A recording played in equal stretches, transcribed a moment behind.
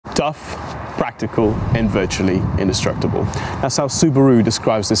Tough, practical, and virtually indestructible. That's how Subaru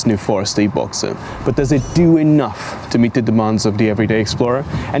describes this new Forester e-Boxer. But does it do enough to meet the demands of the everyday explorer?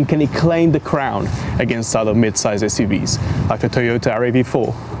 And can it claim the crown against other mid-size SUVs like the Toyota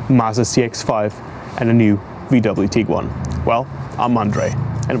RAV4, Mazda CX-5, and the new VW Tiguan? Well, I'm Andre,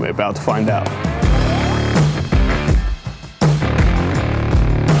 and we're about to find out.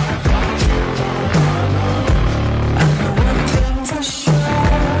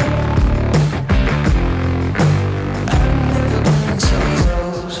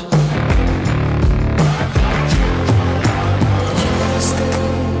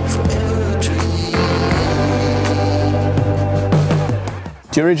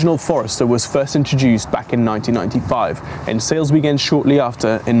 The original Forester was first introduced back in 1995, and sales began shortly after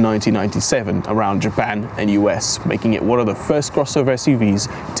in 1997 around Japan and US, making it one of the first crossover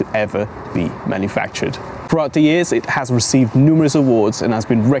SUVs to ever be manufactured. Throughout the years, it has received numerous awards and has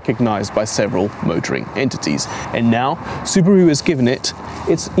been recognized by several motoring entities. And now, Subaru has given it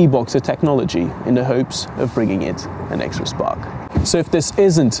its e-Boxer technology in the hopes of bringing it an extra spark. So if this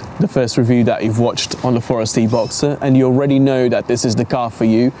isn't the first review that you've watched on the Forester e-Boxer and you already know that this is the car for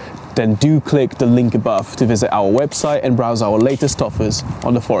you, then do click the link above to visit our website and browse our latest offers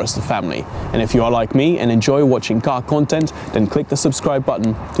on the Forester family. And if you are like me and enjoy watching car content, then click the subscribe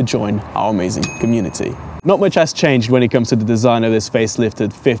button to join our amazing community. Not much has changed when it comes to the design of this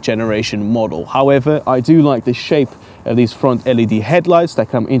facelifted 5th generation model. However, I do like the shape of these front LED headlights that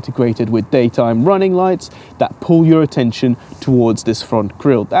come integrated with daytime running lights that pull your attention towards this front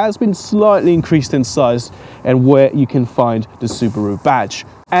grille. That has been slightly increased in size and where you can find the Subaru badge.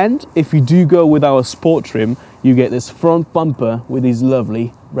 And if you do go with our sport trim, you get this front bumper with these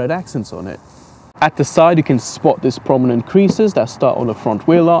lovely red accents on it. At the side, you can spot these prominent creases that start on the front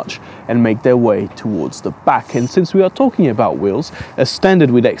wheel arch and make their way towards the back. And since we are talking about wheels, as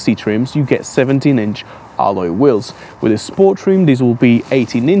standard with XC trims, you get 17-inch alloy wheels. With a sport trim, these will be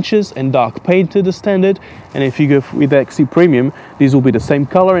 18 inches and dark painted as standard. And if you go with XC Premium, these will be the same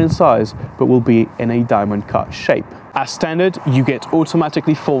color and size, but will be in a diamond cut shape. As standard, you get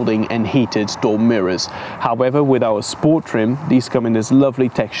automatically folding and heated door mirrors. However, with our sport trim, these come in this lovely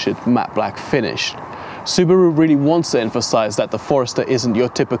textured matte black finish. Subaru really wants to emphasize that the Forester isn't your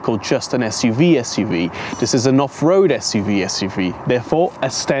typical just an SUV. This is an off-road SUV. Therefore,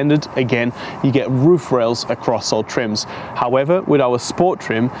 as standard, again, you get roof rails across all trims. However, with our sport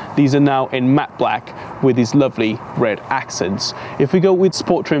trim, these are now in matte black with these lovely red accents. If we go with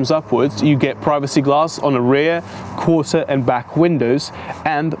sport trims upwards, you get privacy glass on the rear, quarter and back windows,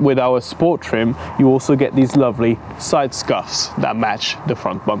 and with our sport trim, you also get these lovely side scuffs that match the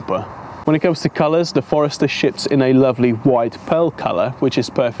front bumper. When it comes to colors, the Forester ships in a lovely white pearl color, which is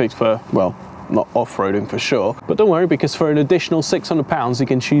perfect for, well, not off-roading for sure. But don't worry, because for an additional £600, you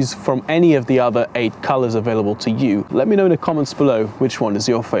can choose from any of the other 8 colors available to you. Let me know in the comments below which one is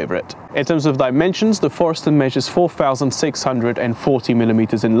your favorite. In terms of dimensions, the Forester measures 4,640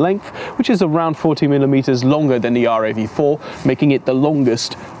 millimeters in length, which is around 40 millimeters longer than the RAV4, making it the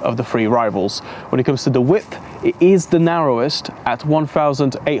longest of the 3 rivals. When it comes to the width, it is the narrowest at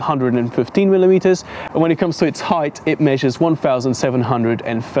 1,815 millimeters, and when it comes to its height, it measures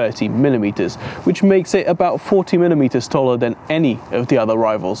 1,730 millimeters, which makes it about 40 millimeters taller than any of the other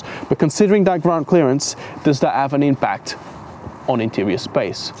rivals. But considering that ground clearance, does that have an impact on interior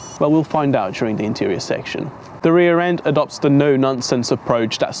space? Well, we'll find out during the interior section. The rear end adopts the no-nonsense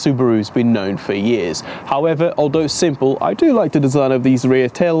approach that Subaru's been known for years. However, although simple, I do like the design of these rear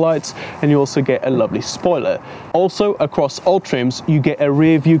tail lights, and you also get a lovely spoiler. Also, across all trims, you get a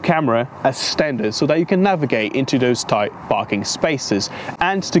rear view camera as standard so that you can navigate into those tight parking spaces.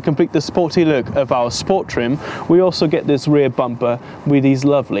 And to complete the sporty look of our sport trim, we also get this rear bumper with these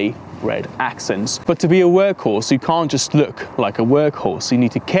lovely red accents. But to be a workhorse, you can't just look like a workhorse, you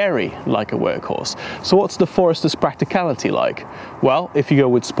need to carry like a workhorse. So what's the Forester's practicality like? Well, if you go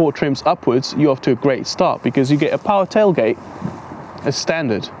with sport trims upwards, you're off to a great start because you get a power tailgate as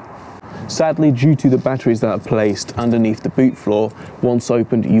standard. Sadly, due to the batteries that are placed underneath the boot floor, once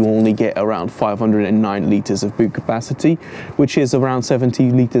opened you only get around 509 litres of boot capacity, which is around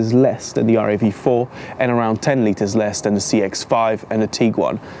 70 litres less than the RAV4 and around 10 litres less than the CX-5 and the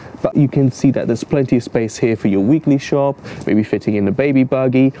Tiguan. But you can see that there's plenty of space here for your weekly shop, maybe fitting in a baby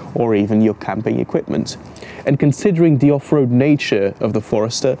buggy or even your camping equipment. And considering the off-road nature of the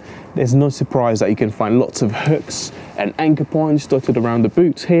Forester, there's no surprise that you can find lots of hooks and anchor points dotted around the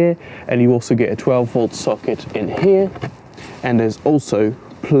boots here, and you also get a 12-volt socket in here, and there's also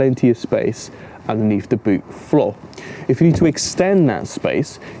plenty of space underneath the boot floor. If you need to extend that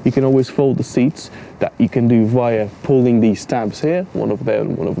space, you can always fold the seats. That you can do via pulling these tabs here, one over there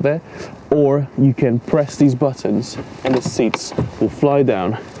and one over there, or you can press these buttons and the seats will fly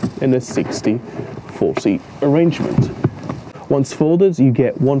down in a 60-40 arrangement. Once folded, you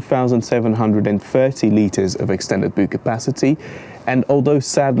get 1,730 litres of extended boot capacity, and although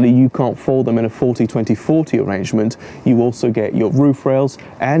sadly you can't fold them in a 40-20-40 arrangement, you also get your roof rails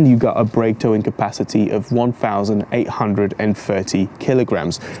and you got a brake towing capacity of 1,830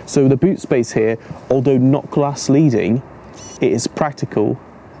 kilograms. So the boot space here, although not class leading, it is practical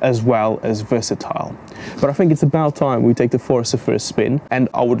as well as versatile. But I think it's about time we take the Forester for a spin, and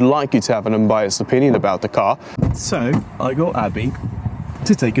I would like you to have an unbiased opinion about the car. So I got Abby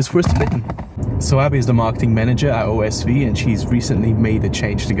to take us for a spin. So Abby is the marketing manager at OSV, and she's recently made a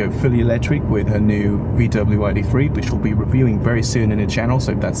change to go fully electric with her new VW ID3, which we'll be reviewing very soon in the channel.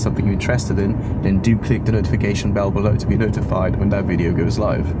 So if that's something you're interested in, then do click the notification bell below to be notified when that video goes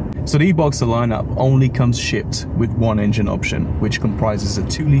live. So the e-Boxer lineup only comes shipped with one engine option, which comprises a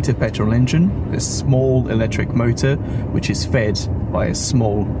 2-litre petrol engine, a small electric motor, which is fed by a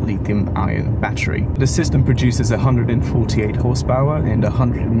small lithium-ion battery. The system produces 148 horsepower and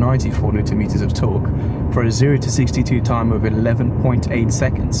 194 Newton meters of torque for a 0 to 62 time of 11.8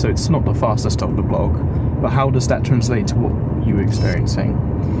 seconds, so it's not the fastest of the block. But how does that translate to what you're experiencing?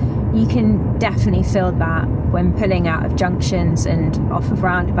 You can definitely feel that when pulling out of junctions and off of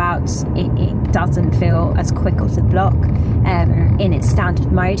roundabouts. It doesn't feel as quick off the block in its standard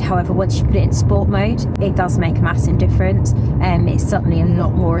mode. However, once you put it in sport mode, it does make a massive difference. It's certainly a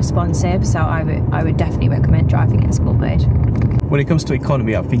lot more responsive, so I would definitely recommend driving it in sport mode. When it comes to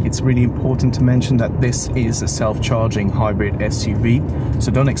economy, I think it's really important to mention that this is a self-charging hybrid SUV,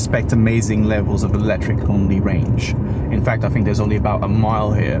 so don't expect amazing levels of electric-only range. In fact, I think there's only about a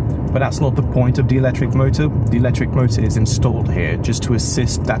mile here, but that's not the point of the electric motor. The electric motor is installed here just to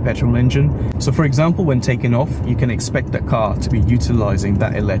assist that petrol engine. So for example, when taking off, you can expect the car to be utilizing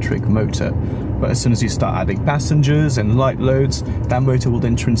that electric motor. But as soon as you start adding passengers and light loads, that motor will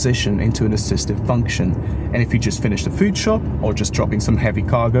then transition into an assistive function. And if you just finish the food shop or just dropping some heavy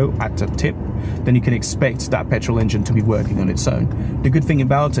cargo at the tip, then you can expect that petrol engine to be working on its own. The good thing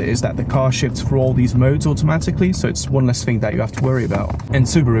about it is that the car shifts through all these modes automatically, so it's one less thing that you have to worry about. And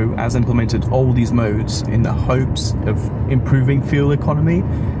Subaru has implemented all these modes in the hopes of improving fuel economy,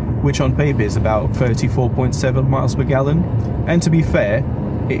 which on paper is about 34.7 miles per gallon. And to be fair,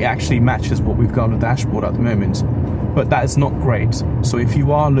 it actually matches what we've got on the dashboard at the moment. But that is not great. So if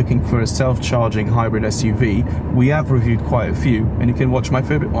you are looking for a self-charging hybrid SUV, we have reviewed quite a few, and you can watch my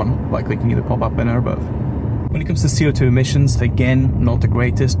favorite one by clicking the pop-up banner above. When it comes to CO2 emissions, again, not the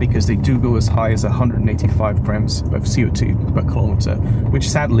greatest, because they do go as high as 185 grams of CO2 per kilometer, which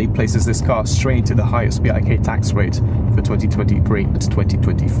sadly places this car straight into the highest BIK tax rate for 2023 to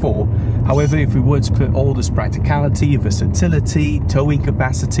 2024. However, if we were to put all this practicality, versatility, towing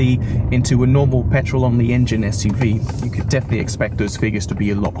capacity into a normal petrol-only engine SUV, you could definitely expect those figures to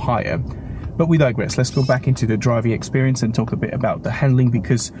be a lot higher. But we digress. Let's go back into the driving experience and talk a bit about the handling,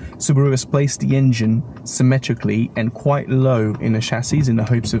 because Subaru has placed the engine symmetrically and quite low in the chassis in the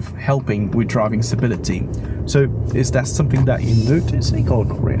hopes of helping with driving stability. So is that something that you notice, or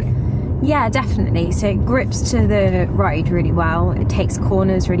not really? Yeah, definitely. So it grips to the road really well. It takes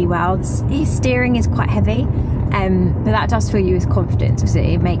corners really well. The steering is quite heavy, but that does fill you with confidence because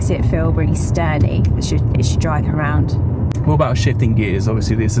it makes it feel really sturdy as you're driving around. What about shifting gears?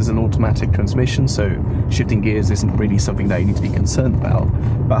 Obviously this is an automatic transmission, so shifting gears isn't really something that you need to be concerned about.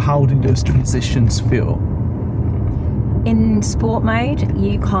 But how do those transitions feel? In sport mode,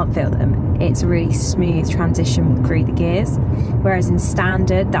 you can't feel them. It's a really smooth transition through the gears. Whereas in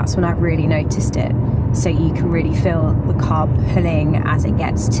standard, that's when I really noticed it. So you can really feel the car pulling as it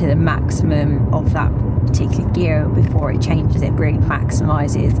gets to the maximum of that particular gear before it changes. It really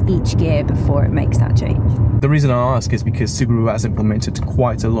maximizes each gear before it makes that change. The reason I ask is because Subaru has implemented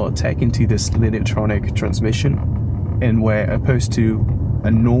quite a lot of tech into this lineartronic transmission, and where opposed to a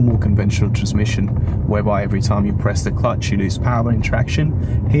normal conventional transmission whereby every time you press the clutch you lose power and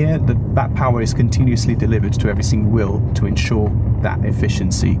traction, here that power is continuously delivered to every single wheel to ensure that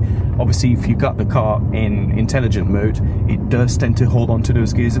efficiency. Obviously if you got the car in intelligent mode, it does tend to hold on to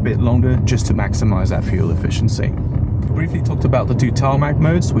those gears a bit longer just to maximize that fuel efficiency. Briefly talked about the two tarmac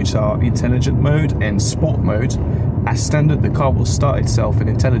modes, which are intelligent mode and sport mode. As standard, the car will start itself in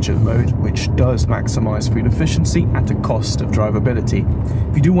intelligent mode, which does maximize fuel efficiency at the cost of drivability.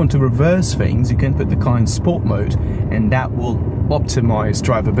 If you do want to reverse things, you can put the car in sport mode, and that will optimize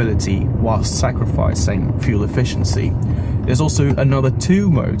drivability whilst sacrificing fuel efficiency. There's also another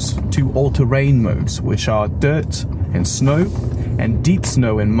two all-terrain modes, which are dirt and snow, and deep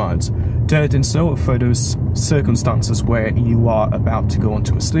snow and mud. Dirt and snow are for those circumstances where you are about to go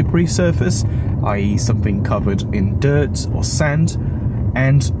onto a slippery surface, i.e. something covered in dirt or sand,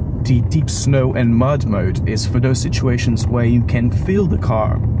 and the deep snow and mud mode is for those situations where you can feel the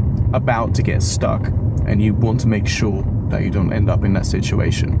car about to get stuck and you want to make sure that you don't end up in that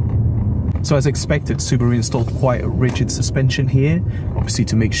situation. So as expected, Subaru installed quite a rigid suspension here, obviously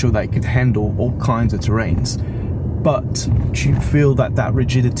to make sure that it could handle all kinds of terrains. But do you feel that that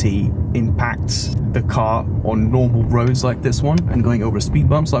rigidity impacts the car on normal roads like this one and going over speed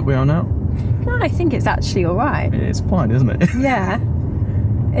bumps like we are now? No, I think it's actually alright. It's fine, isn't it? Yeah,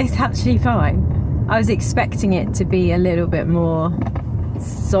 it's actually fine. I was expecting it to be a little bit more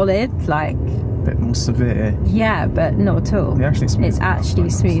solid, like... A bit more severe. Yeah, but not at all. It's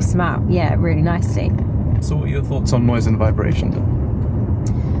actually smooths them out, yeah, really nicely. So what are your thoughts on noise and vibration then?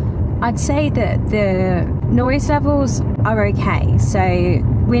 I'd say that the noise levels are okay. So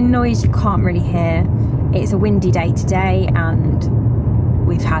wind noise you can't really hear. It's a windy day today and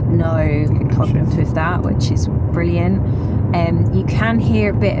we've had no problems with that, which is brilliant. You can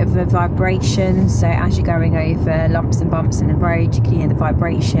hear a bit of a vibration, so as you're going over lumps and bumps in the road you can hear the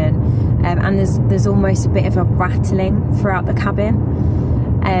vibration, and there's almost a bit of a rattling throughout the cabin.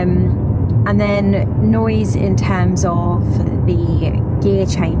 And then noise in terms of the gear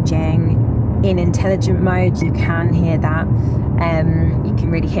changing in intelligent mode, you can hear that. You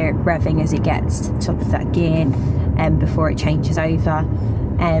can really hear it revving as it gets to the top of that gear before it changes over.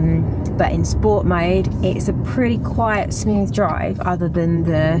 But in sport mode, it's a pretty quiet, smooth drive other than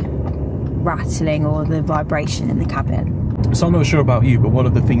the rattling or the vibration in the cabin. So I'm not sure about you, but one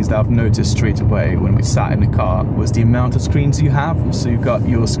of the things that I've noticed straight away when we sat in the car was the amount of screens you have. So you've got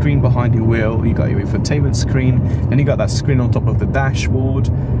your screen behind your wheel, you got your infotainment screen, then you got that screen on top of the dashboard.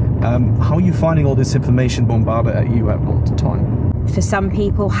 How are you finding all this information bombarded at you at all the time? For some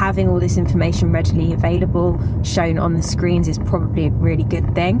people, having all this information readily available, shown on the screens, is probably a really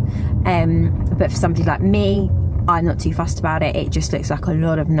good thing. But for somebody like me, I'm not too fussed about it. It just looks like a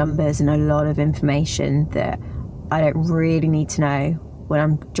lot of numbers and a lot of information that I don't really need to know when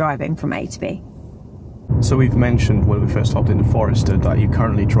I'm driving from A to B. So we've mentioned when we first hopped in the Forester that you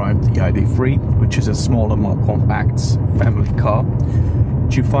currently drive the ID3, which is a smaller, more compact family car.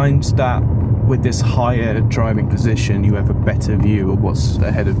 Do you find that with this higher driving position you have a better view of what's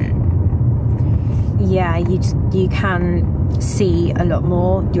ahead of you? Yeah, you can see a lot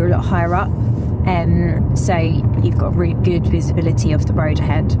more. You're a lot higher up. So you've got really good visibility of the road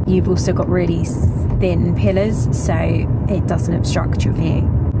ahead. You've also got really thin pillars, so it doesn't obstruct your view.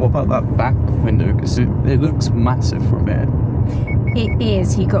 What about that back window? Because it looks massive from here. It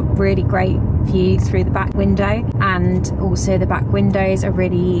is. You've got really great view through the back window, and also the back windows are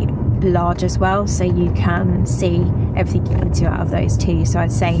really large as well, so you can see everything you need to out of those too. So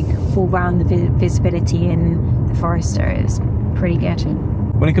I'd say all round the visibility in the Forester is pretty good.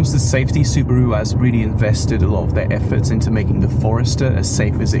 When it comes to safety, Subaru has really invested a lot of their efforts into making the Forester as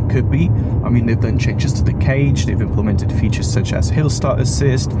safe as it could be. I mean, they've done changes to the cage, they've implemented features such as hill start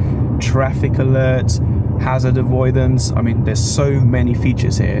assist, traffic alerts, hazard avoidance. I mean, there's so many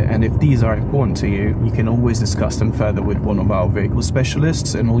features here, and if these are important to you, you can always discuss them further with one of our vehicle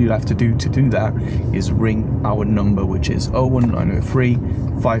specialists, and all you have to do that is ring our number, which is 01903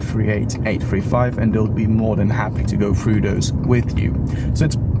 538 835, and they'll be more than happy to go through those with you. So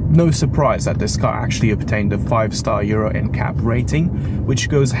it's no surprise that this car actually obtained a 5-star Euro NCAP rating, which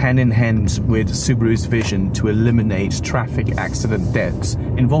goes hand in hand with Subaru's vision to eliminate traffic accident deaths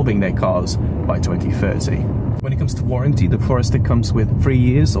involving their cars by 2030. When it comes to warranty, the Forester comes with 3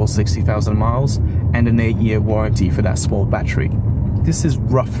 years or 60,000 miles and an 8-year warranty for that small battery. This is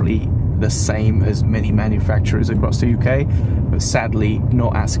roughly the same as many manufacturers across the UK, but sadly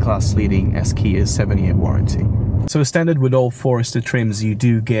not as class leading as Kia's 7-year warranty. So as standard with all Forester trims, you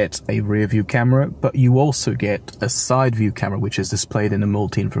do get a rear view camera, but you also get a side view camera, which is displayed in a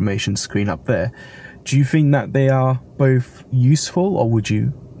multi-information screen up there. Do you think that they are both useful, or would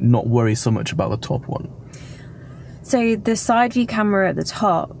you not worry so much about the top one? So the side view camera at the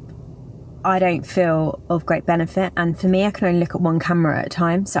top, I don't feel of great benefit, and for me I can only look at one camera at a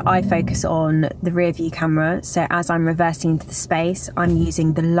time, so I focus on the rear view camera. So as I'm reversing into the space, I'm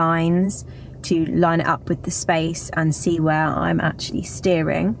using the lines to line it up with the space and see where I'm actually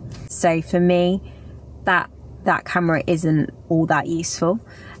steering. So for me, that that camera isn't all that useful.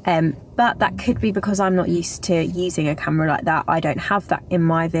 But that could be because I'm not used to using a camera like that. I don't have that in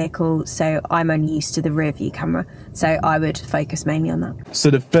my vehicle, so I'm only used to the rear view camera. So I would focus mainly on that.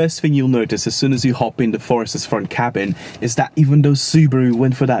 So the first thing you'll notice as soon as you hop in the Forester's front cabin is that even though Subaru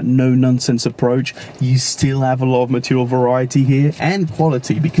went for that no-nonsense approach, you still have a lot of material variety here and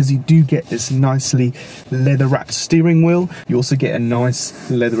quality, because you do get this nicely leather-wrapped steering wheel. You also get a nice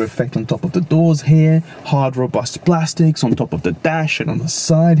leather effect on top of the doors here, hard robust plastics on top of the dash and on the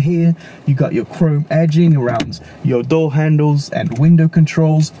side here. You got your chrome edging around your door handles and window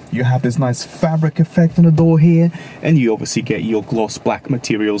controls. You have this nice fabric effect on the door here, and you obviously get your gloss black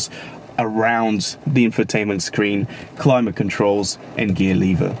materials around the infotainment screen, climate controls and gear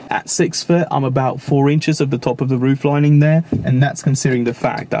lever. At 6 foot, I'm about 4 inches of the top of the roof lining there, and that's considering the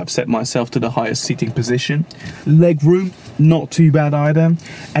fact that I've set myself to the highest seating position. Leg room, not too bad either,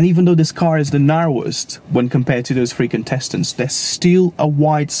 and even though this car is the narrowest when compared to those 3 contestants, there's still a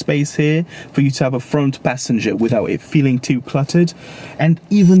wide space here for you to have a front passenger without it feeling too cluttered. And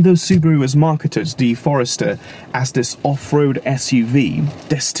even though Subaru has marketed the Forester as this off-road SUV,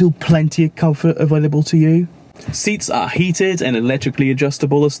 there's still plenty of comfort available to you. Seats are heated and electrically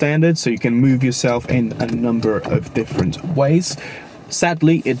adjustable as standard, so you can move yourself in a number of different ways.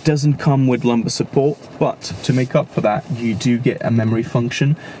 Sadly, it doesn't come with lumbar support, but to make up for that, you do get a memory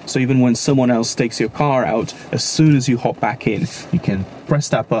function. So even when someone else takes your car out, as soon as you hop back in, you can press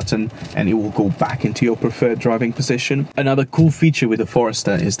that button and it will go back into your preferred driving position. Another cool feature with the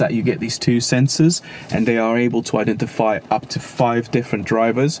Forester is that you get these 2 sensors, and they are able to identify up to 5 different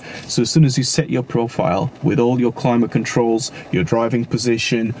drivers. So as soon as you set your profile with all your climate controls, your driving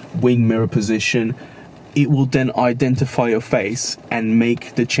position, wing mirror position, it will then identify your face and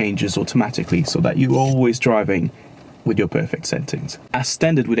make the changes automatically so that you're always driving with your perfect settings. As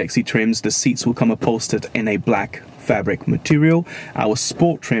standard with XC trims, the seats will come upholstered in a black fabric material. Our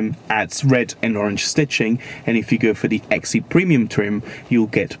sport trim adds red and orange stitching, and if you go for the XC premium trim, you'll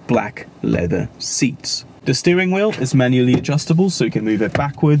get black leather seats. The steering wheel is manually adjustable, so you can move it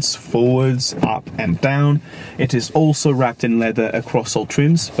backwards, forwards, up and down. It is also wrapped in leather across all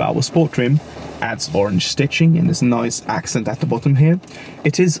trims, but our sport trim adds orange stitching and this nice accent at the bottom here.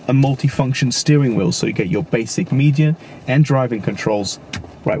 It is a multi-function steering wheel, so you get your basic media and driving controls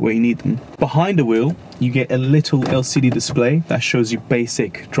right where you need them. Behind the wheel, you get a little LCD display that shows you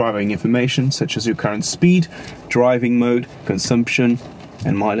basic driving information such as your current speed, driving mode, consumption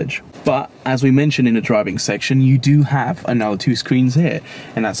and mileage. But as we mentioned in the driving section, you do have another 2 screens here,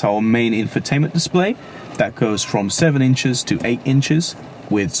 and that's our main infotainment display that goes from 7 inches to 8 inches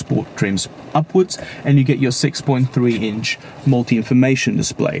with sport trims upwards, and you get your 6.3-inch multi-information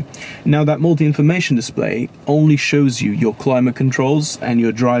display. Now that multi-information display only shows you your climate controls and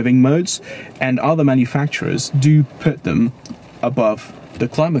your driving modes, and other manufacturers do put them above the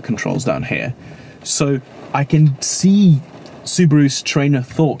climate controls down here. So I can see Subaru's train of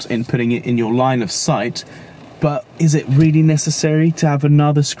thought in putting it in your line of sight, but is it really necessary to have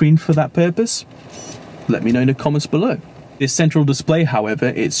another screen for that purpose? Let me know in the comments below. This central display, however,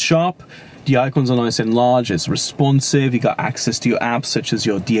 it's sharp, the icons are nice and large, it's responsive, you got access to your apps such as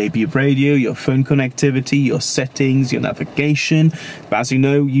your DAB radio, your phone connectivity, your settings, your navigation. But as you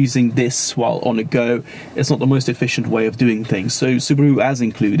know, using this while on the go, it's not the most efficient way of doing things. So Subaru has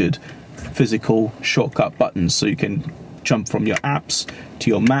included physical shortcut buttons, so you can jump from your apps to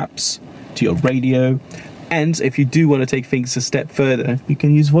your maps to your radio, and if you do want to take things a step further, you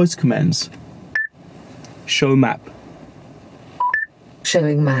can use voice commands. Show map.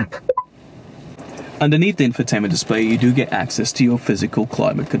 Showing map. Underneath the infotainment display, you do get access to your physical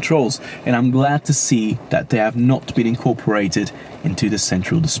climate controls, and I'm glad to see that they have not been incorporated into the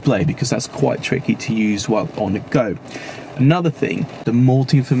central display, because that's quite tricky to use while on the go. Another thing, the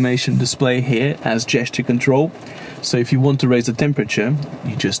multi-information display here has gesture control. So if you want to raise the temperature,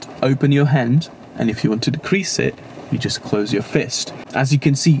 you just open your hand, and if you want to decrease it, you just close your fist. As you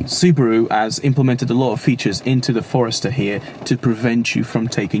can see, Subaru has implemented a lot of features into the Forester here to prevent you from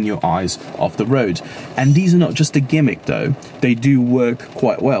taking your eyes off the road. And these are not just a gimmick though, they do work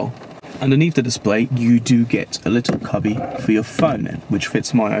quite well. Underneath the display, you do get a little cubby for your phone, which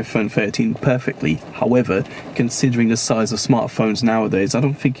fits my iPhone 13 perfectly. However, considering the size of smartphones nowadays, I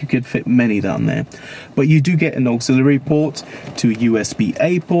don't think you could fit many down there. But you do get an auxiliary port, 2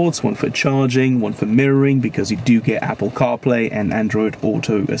 USB-A ports, one for charging, one for mirroring, because you do get Apple CarPlay and Android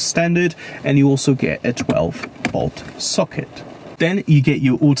Auto as standard, and you also get a 12-volt socket. Then you get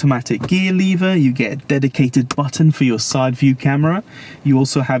your automatic gear lever, you get a dedicated button for your side view camera, you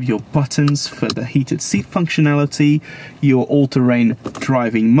also have your buttons for the heated seat functionality, your all-terrain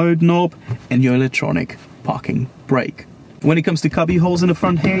driving mode knob, and your electronic parking brake. When it comes to cubby holes in the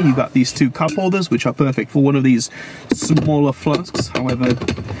front here, you got these 2 cup holders, which are perfect for one of these smaller flasks. However,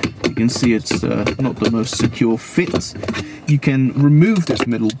 you can see it's not the most secure fit. You can remove this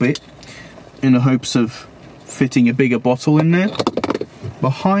middle bit in the hopes of fitting a bigger bottle in there.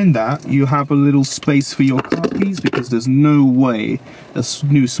 Behind that, you have a little space for your car keys, because there's no way a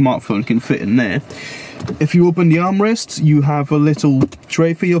new smartphone can fit in there. If you open the armrest, you have a little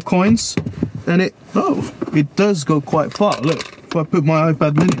tray for your coins, and it does go quite far. Look, if I put my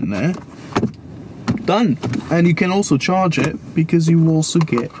iPad mini in there, done. And you can also charge it, because you also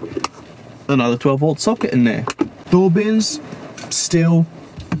get another 12-volt socket in there. Door bins, still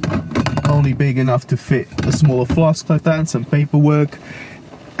only big enough to fit a smaller flask like that and some paperwork.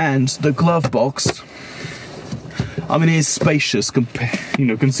 And the glove box, I mean, it is spacious,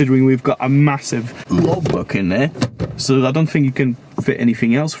 considering we've got a massive logbook in there. So I don't think you can fit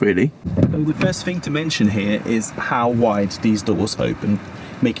anything else really. So the first thing to mention here is how wide these doors open,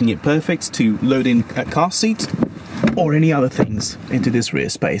 making it perfect to load in a car seat or any other things into this rear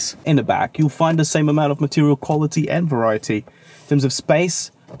space. In the back, you'll find the same amount of material quality and variety. In terms of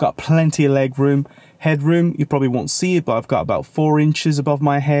space, I've got plenty of leg room. Headroom, you probably won't see it, but I've got about 4 inches above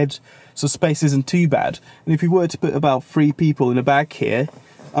my head, so space isn't too bad. And if you were to put about 3 people in the back here,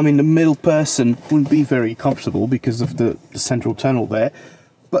 I mean, the middle person wouldn't be very comfortable because of the central tunnel there,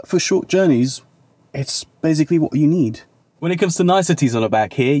 but for short journeys, it's basically what you need. When it comes to niceties on the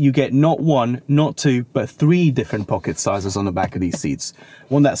back here, you get not 1, not 2, but 3 different pocket sizes on the back of these seats.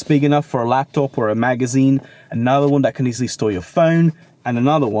 One that's big enough for a laptop or a magazine, another one that can easily store your phone, and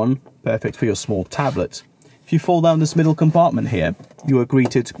another one perfect for your small tablet. If you fall down this middle compartment here, you are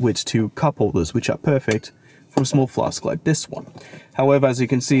greeted with 2 cup holders, which are perfect for a small flask like this one. However, as you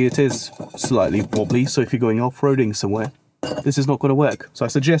can see, it is slightly wobbly, so if you're going off-roading somewhere, this is not going to work. So I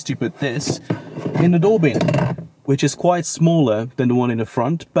suggest you put this in the door bin, which is quite smaller than the one in the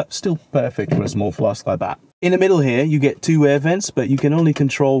front, but still perfect for a small flask like that. In the middle here, you get 2 air vents, but you can only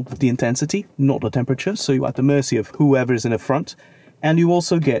control the intensity, not the temperature, so you're at the mercy of whoever is in the front. And you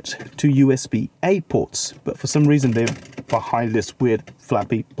also get 2 USB-A ports, but for some reason they're behind this weird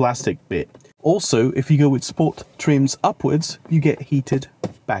flappy plastic bit. Also, if you go with sport trims upwards, you get heated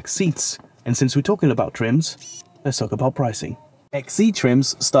back seats. And since we're talking about trims, let's talk about pricing. XC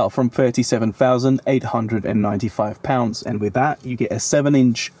trims start from £37,895, and with that you get a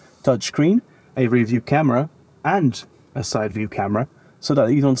 7-inch touchscreen, a rear view camera, and a side view camera, so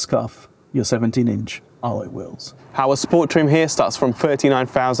that you don't scuff your 17-inch alloy wheels. Our sport trim here starts from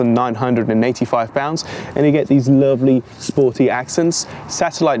 £39,985, and you get these lovely sporty accents,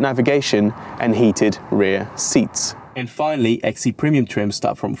 satellite navigation, and heated rear seats. And finally, XC Premium trims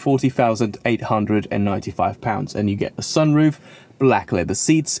start from £40,895, and you get a sunroof, black leather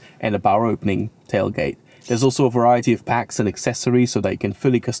seats, and a power opening tailgate. There's also a variety of packs and accessories so that you can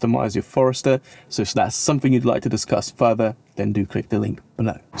fully customize your Forester. So if that's something you'd like to discuss further, then do click the link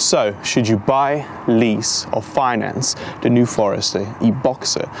below. So, should you buy, lease, or finance the new Forester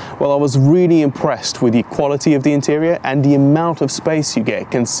e-Boxer? Well, I was really impressed with the quality of the interior and the amount of space you get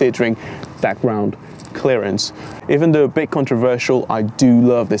considering background clearance. Even though a bit controversial, I do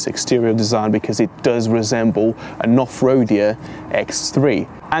love this exterior design because it does resemble an off-roadier X3.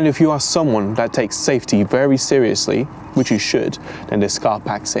 And if you are someone that takes safety very seriously, which you should, then this car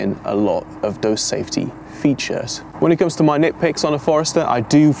packs in a lot of those safety features. When it comes to my nitpicks on a Forester, I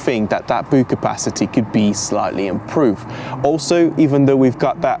do think that boot capacity could be slightly improved. Also, even though we've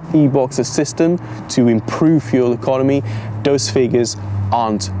got that e-Boxer system to improve fuel economy, those figures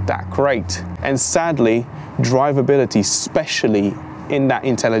aren't that great. And sadly, drivability, especially in that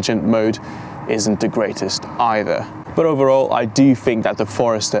intelligent mode, isn't the greatest either. But overall, I do think that the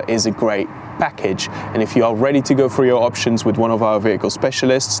Forester is a great package, and if you are ready to go through your options with one of our vehicle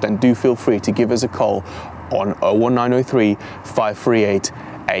specialists, then do feel free to give us a call on 01903 538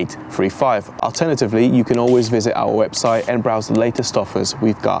 835. Alternatively, you can always visit our website and browse the latest offers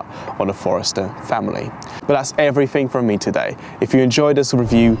we've got on the Forester family. But that's everything from me today. If you enjoyed this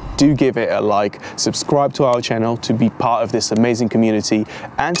review, do give it a like, subscribe to our channel to be part of this amazing community,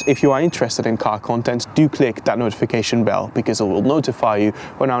 and if you are interested in car content, do click that notification bell because it will notify you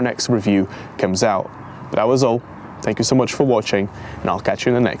when our next review comes out. But that was all. Thank you so much for watching, and I'll catch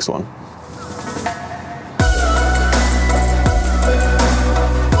you in the next one.